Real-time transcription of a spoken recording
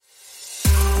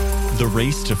The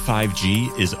race to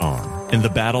 5G is on, and the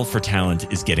battle for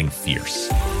talent is getting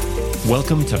fierce.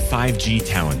 Welcome to 5G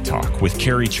Talent Talk with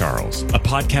Carrie Charles, a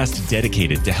podcast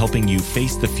dedicated to helping you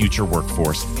face the future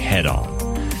workforce head on.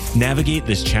 Navigate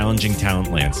this challenging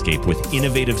talent landscape with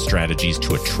innovative strategies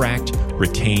to attract,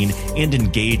 retain, and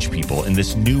engage people in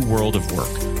this new world of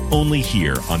work. Only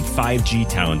here on 5G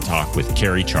Talent Talk with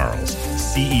Carrie Charles,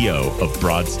 CEO of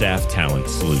Broadstaff Talent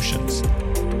Solutions.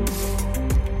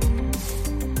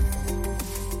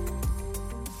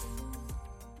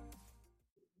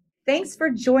 Thanks for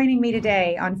joining me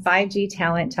today on 5G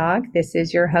Talent Talk. This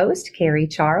is your host, Carrie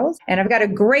Charles, and I've got a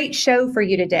great show for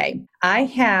you today. I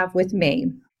have with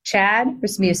me Chad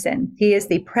Rasmussen. He is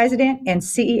the president and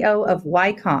CEO of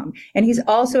Wycom, and he's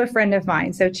also a friend of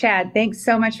mine. So Chad, thanks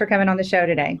so much for coming on the show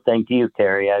today. Thank you,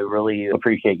 Carrie. I really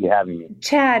appreciate you having me.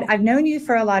 Chad, I've known you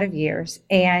for a lot of years,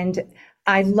 and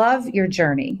I love your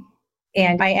journey.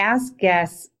 And I ask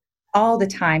guests all the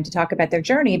time to talk about their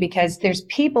journey because there's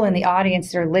people in the audience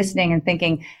that are listening and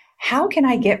thinking, how can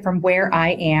I get from where I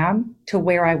am to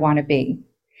where I want to be?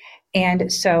 And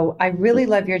so I really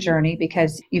love your journey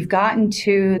because you've gotten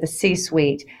to the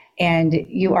C-suite and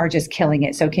you are just killing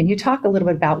it. So can you talk a little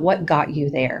bit about what got you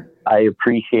there? I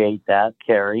appreciate that,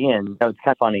 Carrie. And it's kind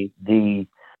of funny. The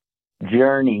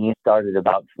journey started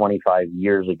about 25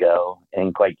 years ago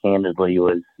and quite candidly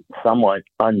was somewhat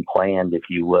unplanned, if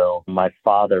you will. My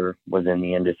father was in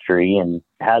the industry and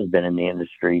has been in the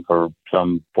industry for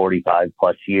some 45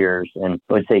 plus years. And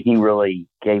I would say he really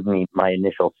gave me my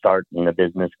initial start in the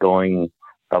business, going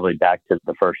probably back to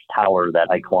the first tower that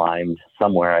I climbed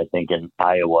somewhere, I think in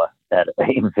Iowa at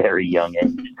a very young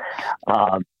age.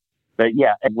 But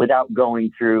yeah, without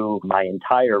going through my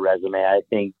entire resume, I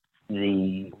think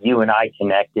you and I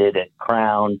connected at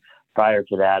Crown. Prior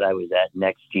to that, I was at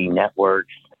NextG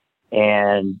Networks,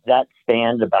 and that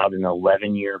spanned about an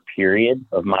 11-year period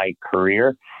of my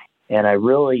career. And I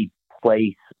really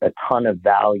place a ton of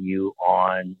value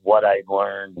on what I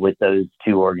learned with those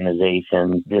two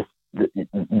organizations.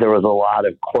 There was a lot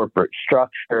of corporate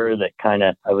structure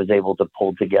that I was able to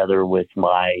pull together with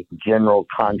my general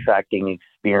contracting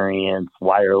experience,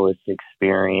 wireless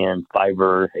experience,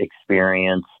 fiber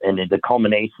experience, and the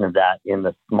culmination of that in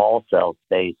the small cell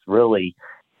space really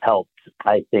helped,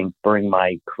 I think, bring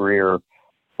my career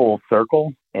full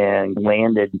circle and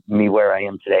landed me where I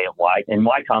am today at Y. And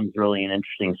Wycom is really an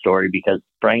interesting story because,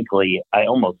 frankly, I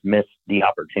almost missed the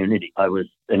opportunity. I was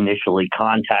initially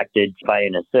contacted by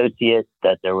an associate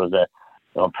that there was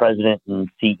a president and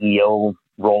CEO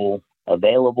role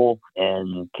available.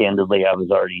 And candidly, I was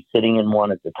already sitting in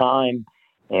one at the time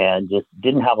and just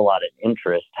didn't have a lot of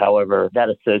interest. However, that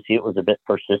associate was a bit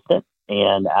persistent.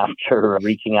 And after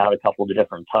reaching out a couple of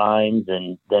different times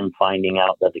and then finding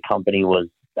out that the company was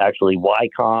actually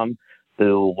Wycom,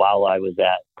 who, while I was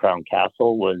at Crown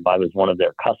Castle, I was one of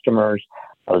their customers.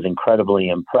 I was incredibly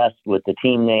impressed with the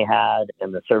team they had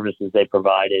and the services they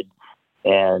provided.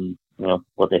 And,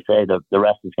 what they say, the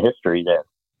rest is history there.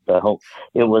 So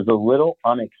it was a little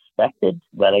unexpected,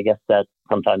 but I guess that's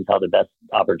sometimes how the best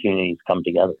opportunities come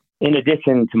together. In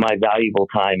addition to my valuable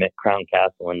time at Crown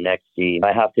Castle and NextG,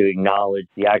 I have to acknowledge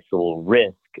the actual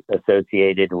risk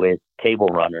associated with Cable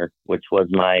Runner, which was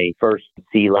my first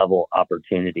C-level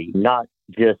opportunity. Not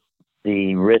just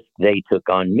the risk they took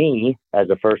on me as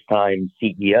a first-time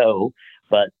CEO,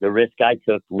 but the risk I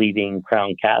took leaving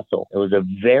Crown Castle. It was a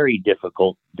very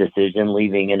difficult decision,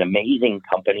 leaving an amazing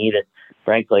company that,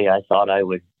 frankly, I thought I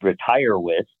would retire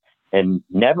with and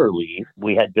never leave.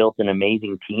 We had built an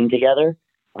amazing team together.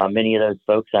 Many of those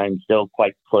folks I'm still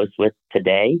quite close with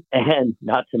today. And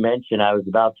not to mention, I was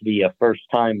about to be a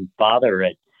first-time father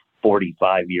at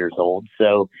 45 years old.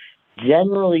 So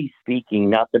generally speaking,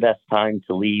 not the best time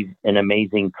to leave an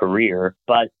amazing career,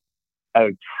 but I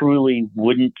truly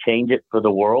wouldn't change it for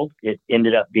the world. It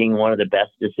ended up being one of the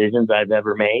best decisions I've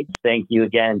ever made. Thank you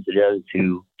again to those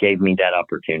who gave me that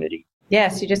opportunity.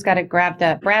 Yes, you just got to grab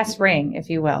the brass ring, if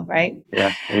you will, right?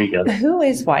 Yeah, there you go. Who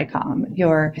is Wycom?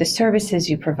 The services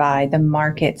you provide, the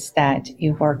markets that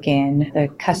you work in, the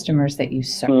customers that you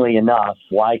serve. Funnily enough,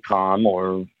 Wycom,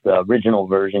 or the original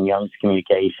version, Young's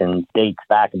Communications, dates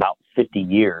back about 50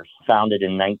 years. Founded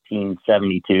in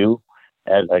 1972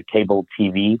 as a cable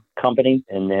TV company,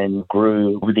 and then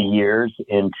grew over the years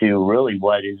into really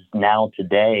what is now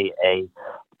today a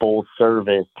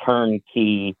full-service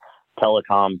turnkey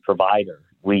telecom provider.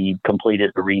 We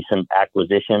completed a recent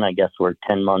acquisition. I guess we're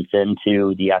 10 months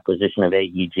into the acquisition of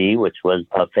AEG, which was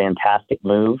a fantastic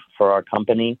move for our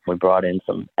company. We brought in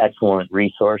some excellent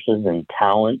resources and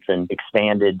talents and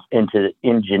expanded into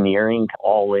engineering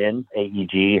all in.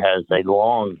 AEG has a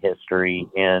long history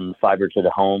in fiber to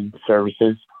the home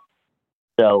services.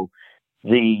 So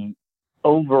the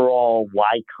overall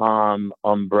Wycom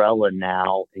umbrella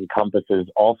now encompasses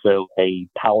also a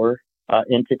power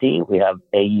entity. We have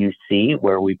AUC,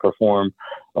 where we perform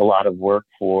a lot of work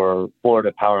for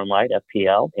Florida Power and Light,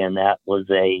 FPL, and that was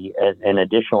an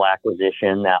additional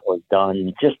acquisition that was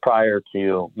done just prior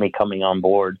to me coming on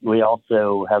board. We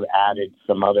also have added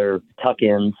some other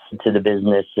tuck-ins to the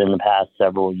business in the past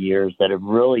several years that have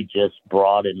really just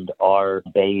broadened our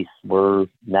base. We're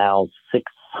now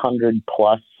 600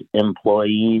 plus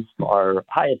employees. Our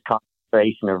highest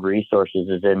concentration of resources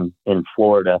is in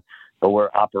Florida, but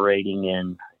we're operating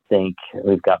in, I think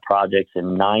we've got projects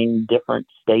in 9 different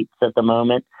states at the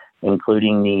moment,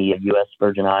 including the U.S.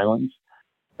 Virgin Islands.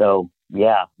 So,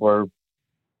 yeah, we're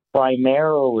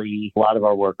primarily, a lot of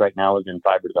our work right now is in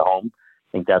fiber to the home.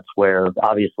 I think that's where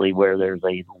there's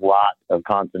a lot of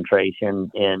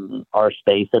concentration in our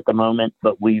space at the moment,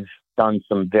 but we've done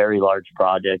some very large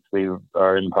projects. We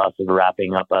are in the process of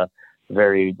wrapping up a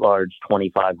very large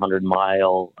 2,500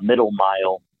 mile, middle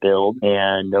mile build.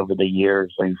 And over the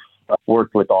years, we've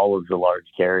worked with all of the large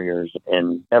carriers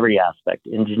in every aspect: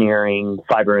 engineering,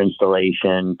 fiber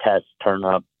installation, test, turn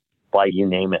up, like you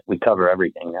name it. We cover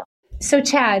everything now. So,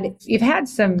 Chad, you've had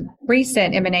some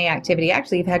recent M&A activity.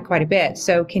 Actually, you've had quite a bit.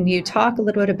 So can you talk a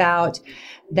little bit about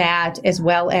that as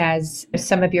well as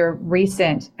some of your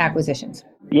recent acquisitions?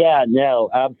 Yeah, no,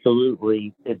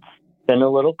 absolutely. It's been a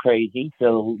little crazy.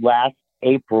 So last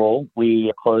April,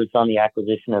 we closed on the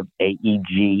acquisition of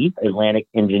AEG, Atlantic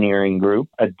Engineering Group.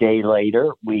 A day later,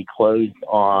 we closed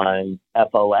on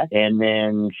FOS. And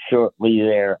then shortly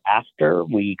thereafter,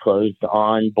 we closed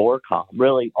on Borcom.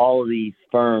 Really, all of these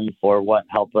firms are what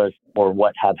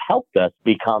have helped us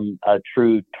become a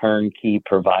true turnkey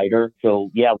provider. So,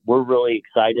 yeah, we're really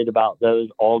excited about those.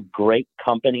 All great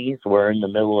companies. We're in the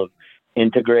middle of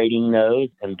integrating those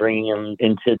and bringing them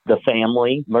into the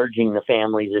family, merging the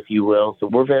families, if you will. So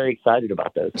we're very excited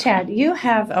about those. Chad, you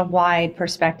have a wide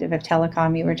perspective of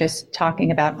telecom. You were just talking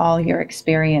about all your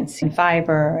experience in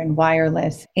fiber and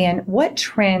wireless. And what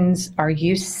trends are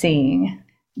you seeing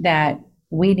that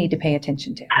we need to pay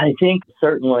attention to? I think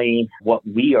certainly what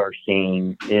we are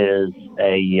seeing is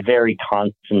a very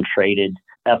concentrated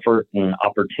effort and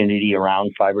opportunity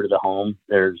around fiber to the home.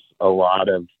 There's a lot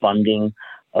of funding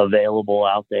available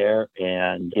out there,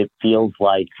 and it feels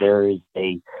like there is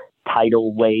a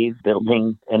tidal wave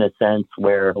building in a sense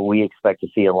where we expect to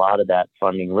see a lot of that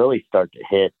funding really start to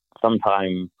hit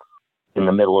sometime in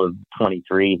the middle of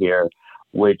 23 here,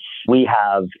 which we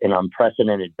have an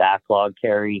unprecedented backlog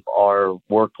carry. Our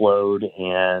workload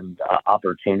and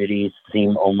opportunities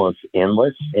seem almost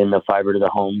endless in the fiber to the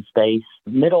home space.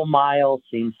 Middle mile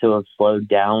seems to have slowed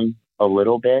down a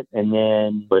little bit, and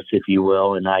then, if you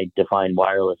will, and I define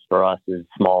wireless for us as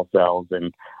small cells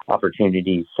and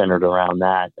opportunities centered around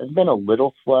that. It's been a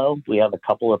little slow. We have a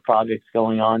couple of projects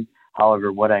going on.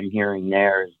 However, what I'm hearing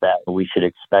there is that we should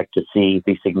expect to see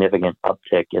a significant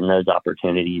uptick in those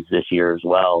opportunities this year as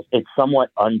well. It's somewhat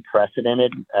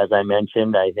unprecedented. As I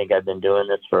mentioned, I think I've been doing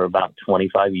this for about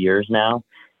 25 years now,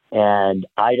 and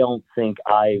I don't think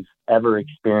I've ever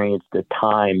experienced a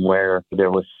time where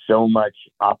there was so much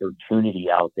opportunity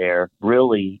out there.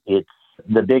 Really, it's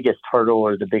the biggest hurdle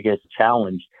or the biggest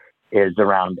challenge is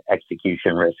around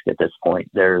execution risk at this point.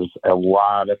 There's a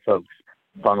lot of folks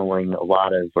funneling a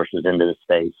lot of resources into the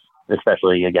space,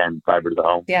 especially, again, fiber to the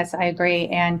home. Yes, I agree.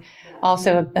 And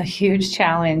also a huge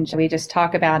challenge. We just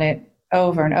talk about it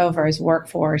over and over is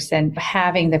workforce and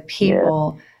having the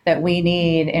people that we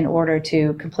need in order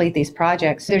to complete these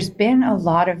projects. There's been a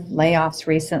lot of layoffs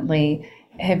recently.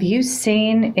 Have you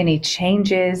seen any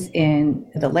changes in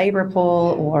the labor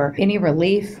pool or any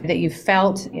relief that you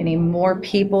felt, any more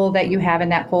people that you have in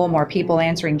that pool, more people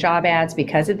answering job ads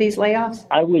because of these layoffs?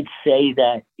 I would say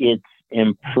that it's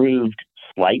improved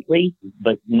slightly,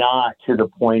 but not to the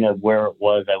point of where it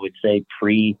was, I would say,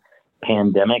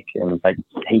 pre-pandemic. And I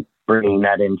hate bringing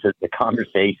that into the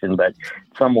conversation, but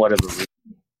somewhat of a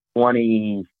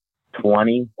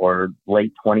 2020 or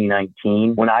late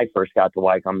 2019, when I first got to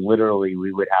Wycom, literally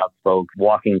we would have folks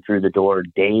walking through the door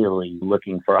daily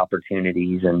looking for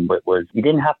opportunities. And you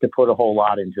didn't have to put a whole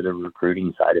lot into the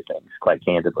recruiting side of things, quite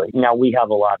candidly. Now we have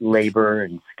a lot of labor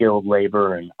and skilled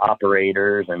labor and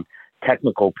operators and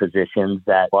technical positions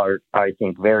that are, I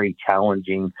think, very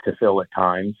challenging to fill at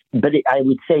times. But I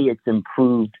would say it's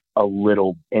improved a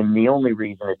little. And the only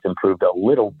reason it's improved a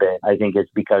little bit, I think, is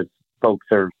because folks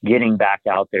are getting back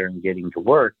out there and getting to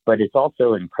work, but it's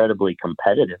also incredibly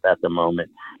competitive at the moment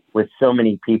with so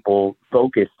many people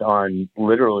focused on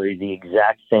literally the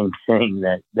exact same thing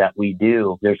that we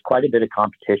do. There's quite a bit of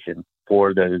competition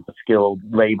for those skilled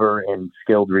labor and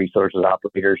skilled resources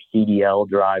operators, CDL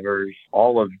drivers.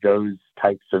 All of those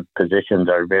types of positions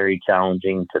are very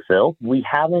challenging to fill. We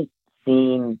haven't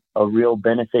seen a real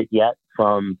benefit yet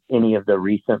from any of the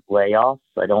recent layoffs.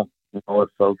 I don't know if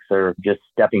folks are just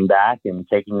stepping back and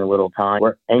taking a little time.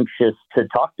 We're anxious to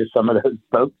talk to some of those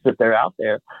folks if they're out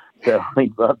there. So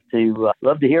we'd love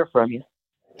to hear from you.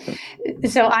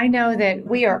 So I know that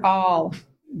we are all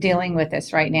dealing with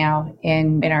this right now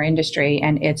in our industry,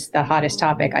 and it's the hottest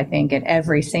topic, I think, at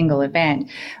every single event.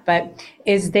 But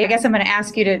I guess I'm going to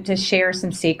ask you to share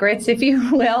some secrets, if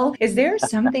you will. Is there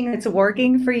something that's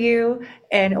working for you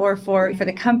or for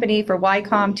the company, for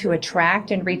YCOM, to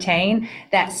attract and retain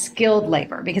that skilled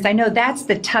labor? Because I know that's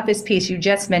the toughest piece. You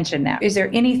just mentioned that. Is there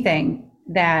anything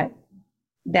that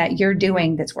you're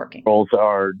doing that's working? Roles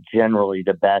are generally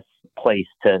the best place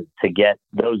to get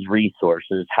those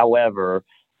resources. However,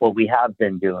 what we have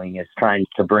been doing is trying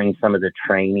to bring some of the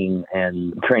training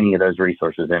of those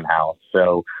resources in-house.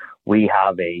 So we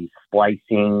have a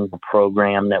splicing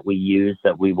program that we use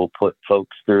that we will put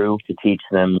folks through to teach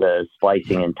them the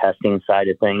splicing and testing side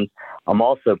of things. I'm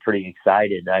also pretty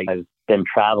excited. I've been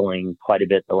traveling quite a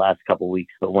bit the last couple of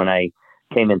weeks, but when I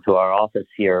came into our office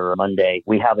here Monday,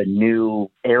 we have a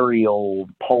new aerial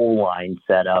pole line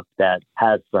set up that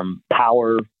has some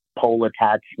power pole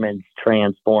attachments,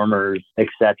 transformers,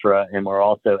 etc. And we're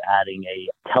also adding a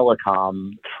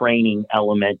telecom training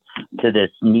element to this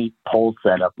neat pole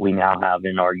setup we now have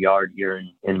in our yard here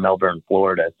in Melbourne,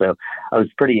 Florida. So I was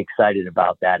pretty excited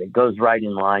about that. It goes right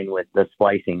in line with the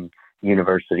splicing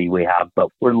university we have, but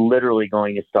we're literally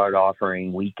going to start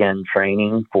offering weekend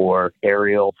training for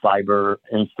aerial fiber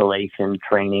installation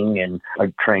training and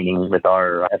training with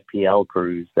our FPL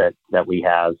crews that we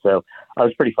have. So I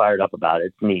was pretty fired up about it.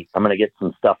 It's neat. I'm going to get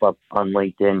some stuff up on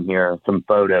LinkedIn here, some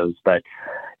photos, but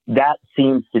that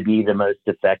seems to be the most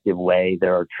effective way.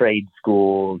 There are trade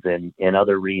schools and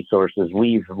other resources.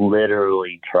 We've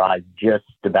literally tried just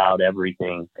about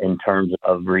everything in terms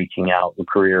of reaching out to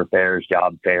career fairs,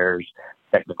 job fairs,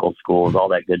 technical schools, all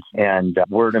that good. And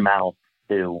word of mouth,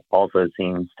 too, also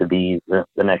seems to be the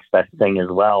next best thing as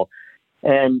well.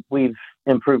 And we've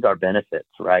improved our benefits,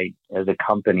 right? As a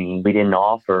company, we didn't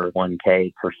offer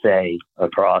 1K per se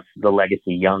across the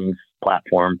Legacy Young's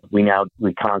platform. We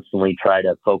constantly try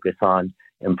to focus on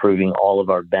improving all of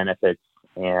our benefits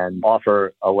and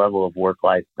offer a level of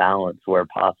work-life balance where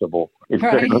possible. It's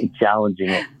certainly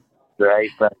challenging, right?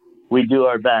 But we do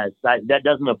our best. That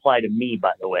doesn't apply to me,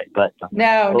 by the way. But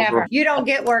no, never. You don't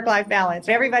get work-life balance.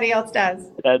 Everybody else does.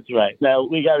 That's right. Now,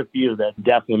 we got a few that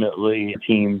definitely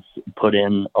teams put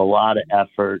in a lot of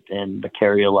effort and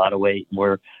carry a lot of weight.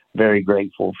 We're very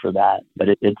grateful for that. But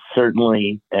it's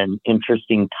certainly an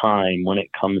interesting time when it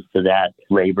comes to that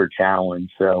labor challenge.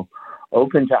 So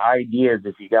open to ideas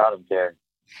if you got them, Terry.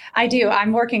 I do.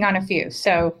 I'm working on a few.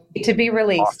 So to be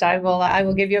released, awesome. I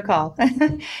will give you a call.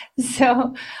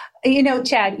 So,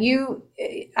 Chad,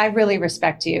 I really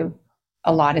respect you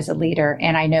a lot as a leader.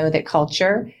 And I know that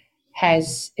culture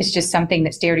is just something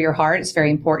that's dear to your heart. It's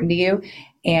very important to you.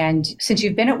 And since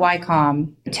you've been at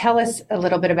YCOM, tell us a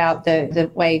little bit about the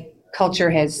way culture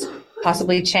has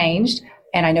possibly changed.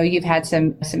 And I know you've had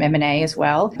some M&A as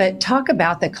well, but talk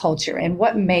about the culture and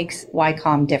what makes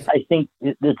YCOM different. I think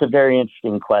it's a very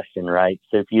interesting question, right?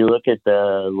 So if you look at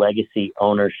the legacy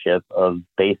ownership of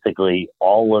basically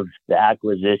all of the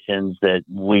acquisitions that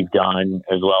we've done,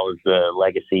 as well as the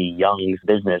Legacy Young's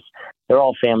business, they're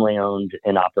all family owned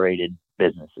and operated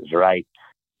businesses, right?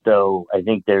 So I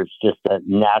think there's just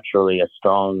naturally a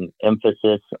strong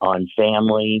emphasis on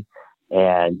family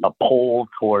and a pull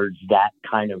towards that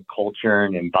kind of culture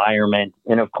and environment.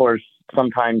 And of course,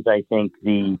 sometimes I think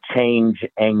the change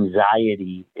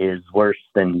anxiety is worse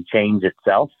than change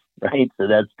itself, right? So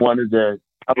that's one of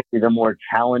probably the more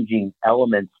challenging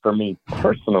elements for me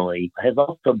personally, has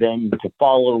also been to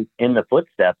follow in the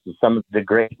footsteps of some of the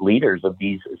great leaders of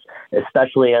these,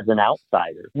 especially as an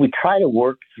outsider. We try to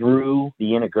work through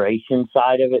the integration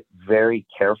side of it very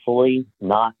carefully,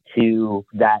 not to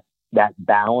that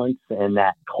balance and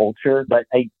that culture. But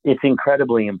it's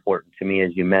incredibly important to me,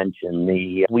 as you mentioned.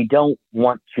 We don't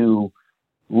want to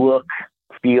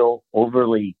feel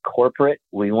overly corporate.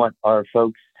 We want our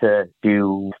folks to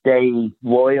stay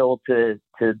loyal to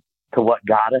what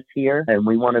got us here, and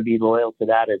we want to be loyal to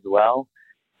that as well.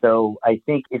 So I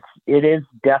think it is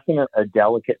definitely a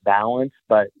delicate balance,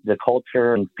 but the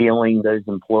culture and feeling those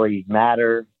employees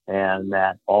matter and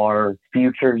that our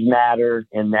futures matter,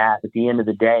 and that at the end of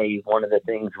the day, one of the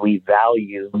things we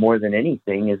value more than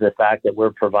anything is the fact that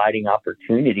we're providing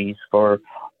opportunities for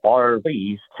our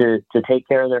employees to take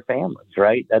care of their families,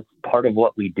 right? That's part of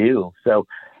what we do. So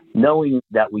knowing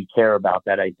that we care about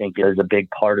that, I think, is a big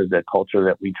part of the culture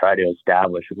that we try to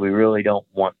establish. We really don't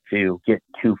want to get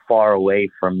too far away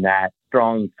from that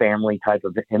strong family type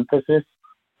of emphasis.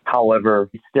 However,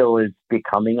 it still is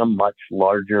becoming a much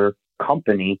larger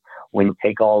company when you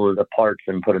take all of the parts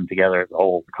and put them together as a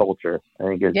whole culture. I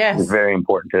think it's very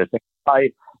important to us. It's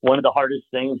probably one of the hardest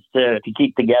things to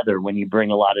keep together when you bring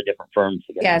a lot of different firms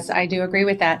together. Yes, I do agree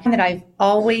with that. That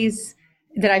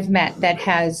I've met that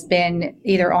has been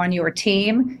either on your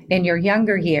team in your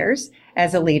younger years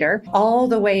as a leader, all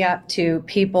the way up to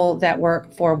people that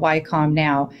work for Wycom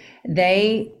now.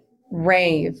 They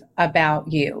rave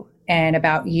about you and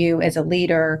about you as a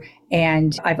leader.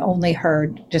 And I've only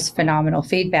heard just phenomenal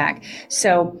feedback.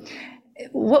 So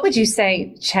what would you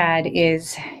say, Chad,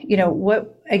 is,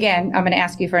 again, I'm going to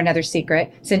ask you for another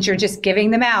secret since you're just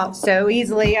giving them out so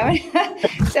easily.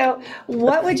 So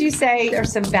what would you say are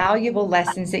some valuable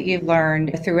lessons that you've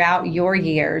learned throughout your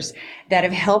years that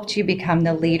have helped you become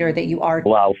the leader that you are?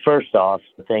 Well, first off,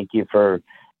 thank you for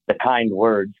the kind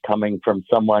words coming from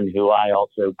someone who I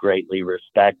also greatly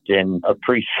respect and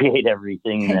appreciate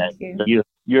everything that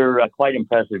you're quite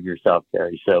impressive yourself,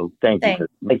 Carrie. So thank you.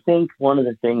 I think one of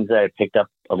the things that I picked up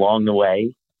along the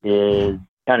way is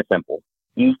kind of simple.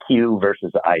 EQ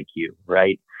versus IQ,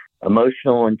 right?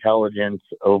 Emotional intelligence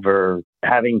over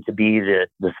having to be the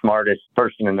smartest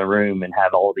person in the room and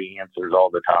have all the answers all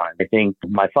the time. I think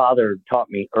my father taught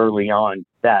me early on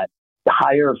that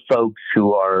hire folks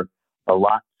who are a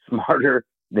lot smarter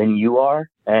than you are,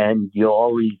 and you'll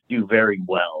always do very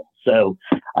well. So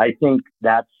I think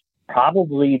that's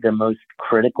probably the most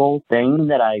critical thing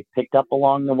that I picked up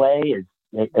along the way is,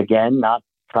 again, not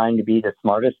trying to be the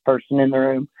smartest person in the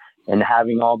room and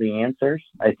having all the answers.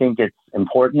 I think it's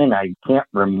important, and I can't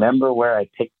remember where I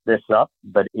picked this up,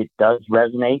 but it does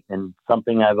resonate. And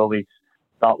something I've always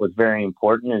thought was very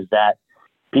important is that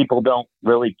people don't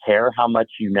really care how much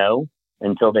you know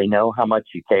until they know how much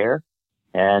you care.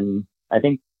 And I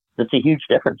think that's a huge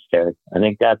difference, Terry. I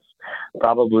think that's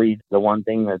probably the one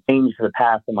thing that changed the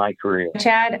path of my career.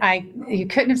 Chad, you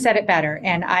couldn't have said it better.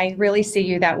 And I really see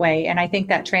you that way. And I think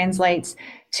that translates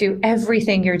to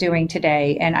everything you're doing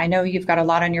today. And I know you've got a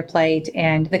lot on your plate,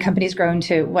 and the company's grown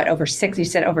to over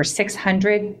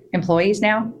 600 employees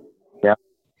now? Yeah.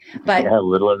 But a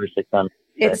little over 600.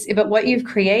 But what you've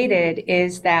created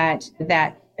is that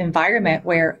environment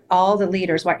where all the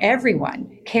leaders, where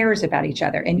everyone cares about each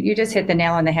other. And you just hit the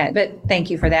nail on the head. But thank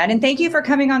you for that. And thank you for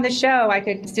coming on the show. I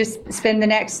could just spend the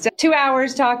next 2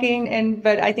 hours talking,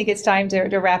 but I think it's time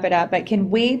to wrap it up. But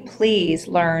can we please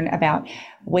learn about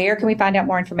where can we find out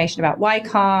more information about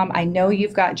Wycom? I know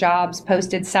you've got jobs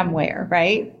posted somewhere,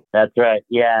 right? That's right.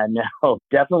 Yeah, no,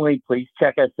 definitely. Please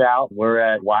check us out. We're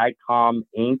at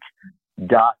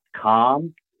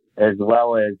wycominc.com as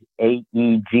well as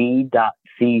aeg.cc,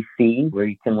 where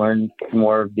you can learn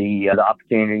more of the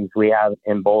opportunities we have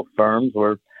in both firms.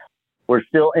 We're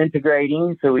still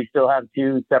integrating, so we still have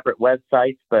 2 separate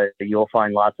websites, but you'll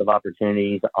find lots of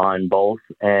opportunities on both.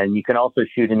 And you can also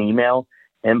shoot an email,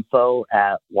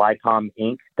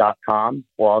 info@wycominc.com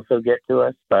will also get to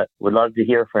us, but we'd love to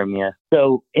hear from you.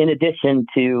 So in addition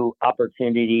to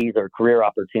opportunities or career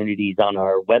opportunities on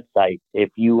our website, if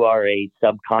you are a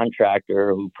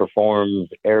subcontractor who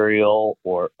performs aerial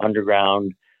or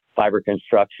underground fiber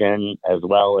construction, as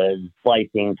well as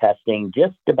splicing, testing,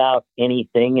 just about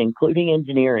anything, including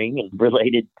engineering and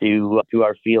related to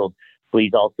our field,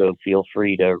 please also feel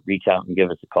free to reach out and give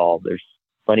us a call. There's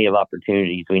plenty of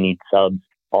opportunities. We need subs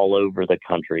all over the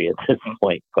country at this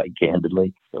point, quite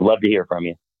candidly. I'd love to hear from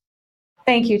you.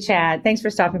 Thank you, Chad. Thanks for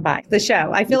stopping by the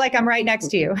show. I feel like I'm right next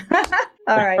to you.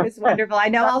 All right. It's wonderful. I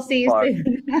know I'll see you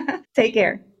soon. Take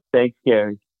care. Thanks,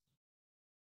 Gary.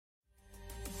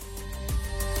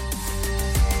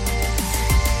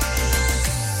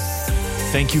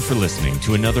 Thank you for listening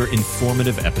to another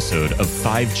informative episode of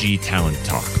 5G Talent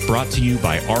Talk, brought to you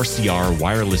by RCR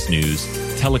Wireless News,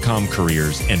 Telecom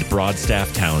Careers, and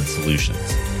Broadstaff Talent Solutions.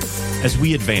 As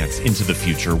we advance into the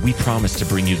future, we promise to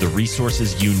bring you the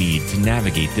resources you need to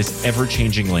navigate this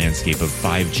ever-changing landscape of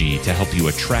 5G to help you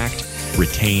attract,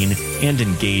 retain, and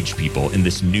engage people in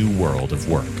this new world of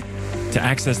work. To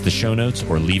access the show notes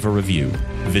or leave a review,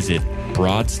 visit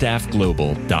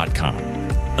broadstaffglobal.com.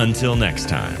 Until next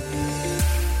time.